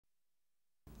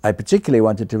I particularly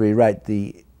wanted to rewrite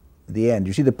the end.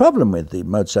 You see, the problem with the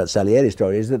Mozart-Salieri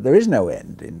story is that there is no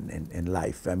end in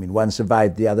life. I mean, one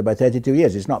survived the other by 32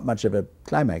 years. It's not much of a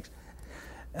climax.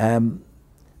 There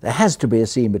has to be a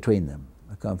scene between them,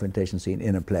 a confrontation scene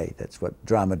in a play. That's what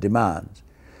drama demands.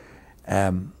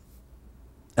 And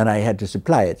I had to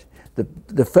supply it.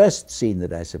 The first scene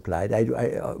that I supplied,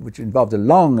 which involved a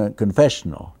long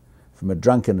confessional from a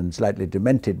drunken and slightly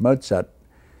demented Mozart,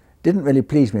 didn't really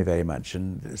please me very much,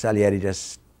 and Salieri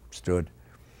just stood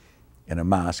in a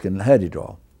mask and heard it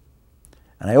all.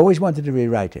 And I always wanted to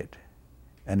rewrite it.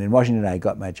 And in Washington I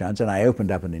got my chance, and I opened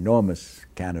up an enormous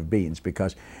can of beans,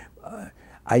 because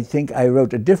I think I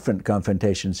wrote a different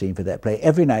confrontation scene for that play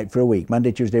every night for a week,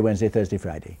 Monday, Tuesday, Wednesday, Thursday,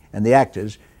 Friday. And the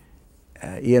actors,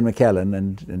 Ian McKellen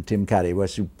and Tim Curry, were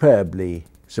superbly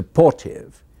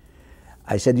supportive.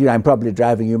 I said, you know, I'm probably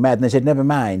driving you mad. And they said, never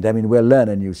mind. I mean, we'll learn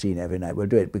a new scene every night. We'll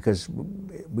do it, because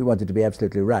we wanted to be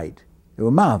absolutely right. They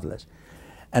were marvelous.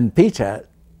 And Peter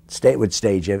would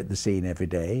stage the scene every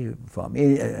day for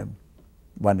me,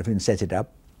 wonderfully, and set it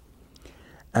up.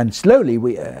 And slowly,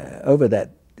 we, over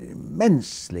that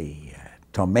immensely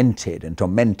tormented and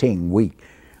tormenting week,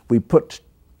 we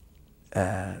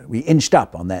inched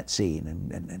up on that scene.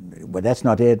 And well, that's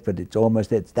not it, but it's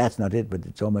almost it. That's not it, but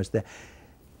it's almost there.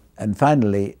 And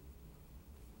finally,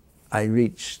 I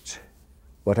reached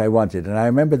what I wanted. And I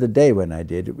remember the day when I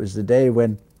did. It was the day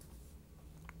when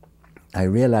I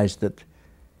realized that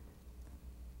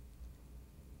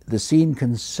the scene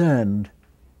concerned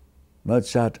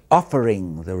Mozart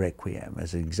offering the Requiem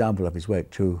as an example of his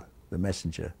work to the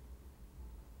messenger,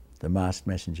 the masked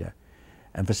messenger,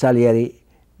 and for Salieri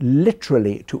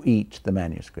literally to eat the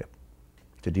manuscript,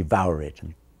 to devour it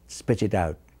and spit it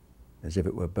out as if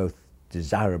it were both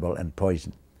desirable and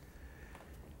poison.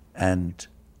 And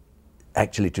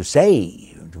actually to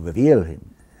say, to reveal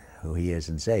him, who he is,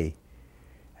 and say,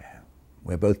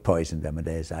 we're both poisoned,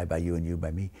 Amadeus, I by you and you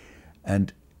by me.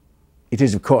 And it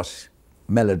is, of course,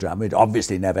 melodrama. It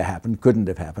obviously never happened, couldn't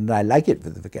have happened. I like it for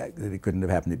the fact that it couldn't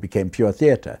have happened. It became pure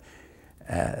theatre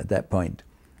at that point.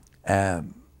 I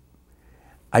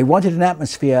wanted an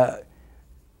atmosphere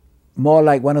more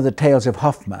like one of the tales of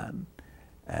Hoffmann,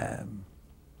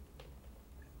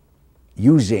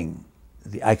 using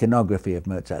the iconography of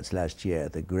Mozart's last year,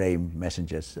 the grey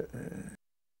messengers.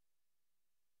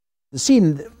 The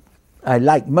scene I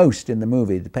like most in the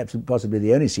movie, perhaps possibly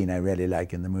the only scene I really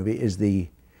like in the movie, is the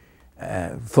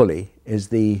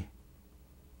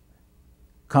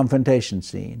confrontation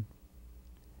scene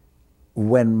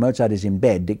when Mozart is in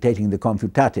bed dictating the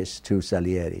Confutatis to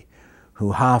Salieri,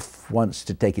 who half wants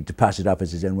to take it to pass it off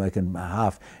as his own work and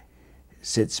half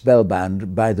sits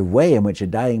spellbound by the way in which a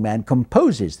dying man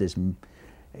composes this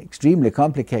extremely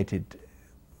complicated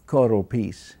choral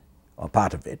piece, or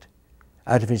part of it,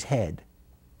 out of his head,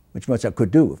 which Mozart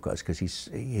could do, of course, because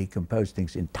he composed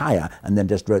things entire and then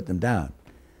just wrote them down,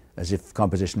 as if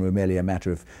composition were merely a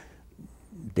matter of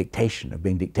dictation, of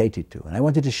being dictated to. And I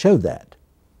wanted to show that.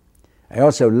 I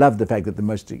also love the fact that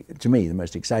to me, the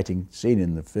most exciting scene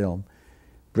in the film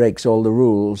breaks all the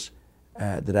rules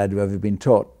that I'd ever been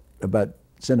taught about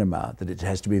cinema, that it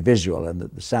has to be visual and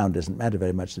that the sound doesn't matter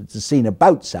very much. It's a scene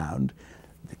about sound.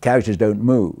 The characters don't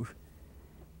move.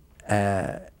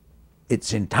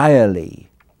 It's entirely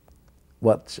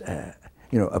what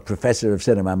a professor of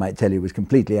cinema might tell you was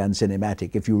completely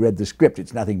uncinematic. If you read the script,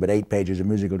 it's nothing but 8 pages of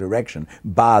musical direction,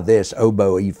 bar this,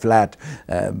 oboe, E flat,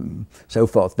 so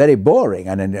forth. Very boring,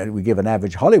 and then we give an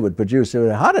average Hollywood producer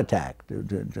a heart attack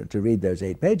to read those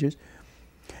 8 pages.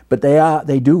 But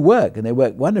they do work, and they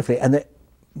work wonderfully, and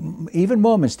even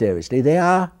more mysteriously, they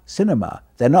are cinema.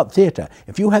 They're not theatre.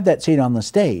 If you had that scene on the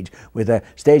stage with a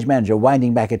stage manager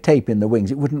winding back a tape in the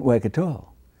wings, it wouldn't work at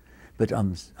all. But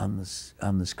on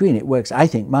the screen, it works, I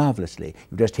think, marvelously.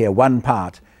 You just hear one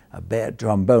part, a bare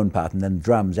trombone part, and then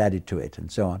drums added to it,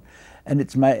 and so on. And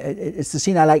it's the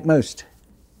scene I like most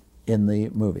in the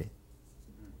movie,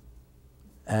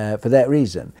 for that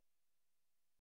reason.